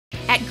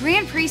At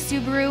Grand Prix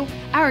Subaru,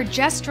 our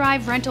Just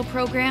Drive rental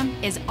program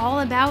is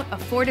all about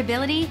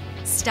affordability,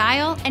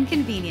 style, and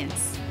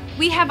convenience.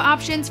 We have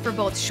options for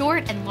both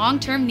short and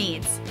long-term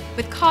needs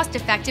with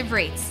cost-effective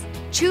rates.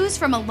 Choose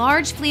from a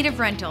large fleet of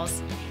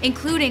rentals,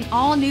 including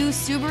all new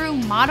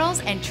Subaru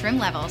models and trim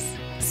levels.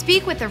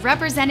 Speak with a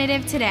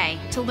representative today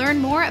to learn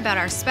more about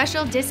our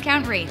special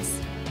discount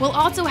rates. We'll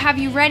also have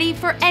you ready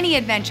for any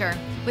adventure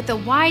with a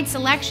wide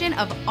selection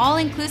of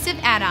all-inclusive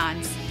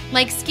add-ons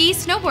like ski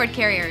snowboard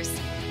carriers,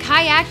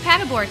 kayak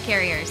paddleboard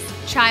carriers,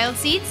 child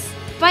seats,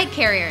 bike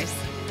carriers,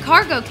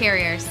 cargo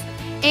carriers,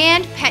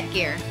 and pet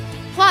gear.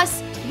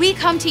 Plus, we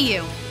come to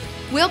you.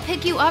 We'll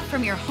pick you up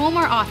from your home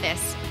or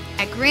office.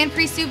 At Grand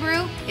Prix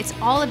Subaru, it's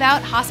all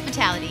about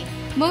hospitality.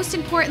 Most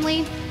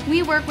importantly,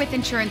 we work with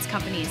insurance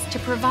companies to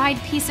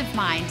provide peace of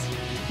mind.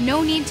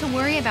 No need to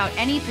worry about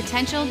any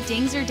potential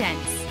dings or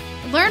dents.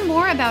 Learn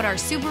more about our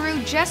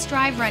Subaru Just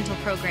Drive rental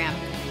program.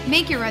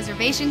 Make your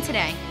reservation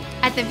today.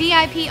 At the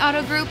VIP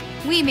Auto Group,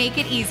 we make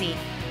it easy.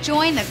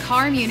 Join the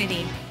car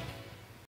community.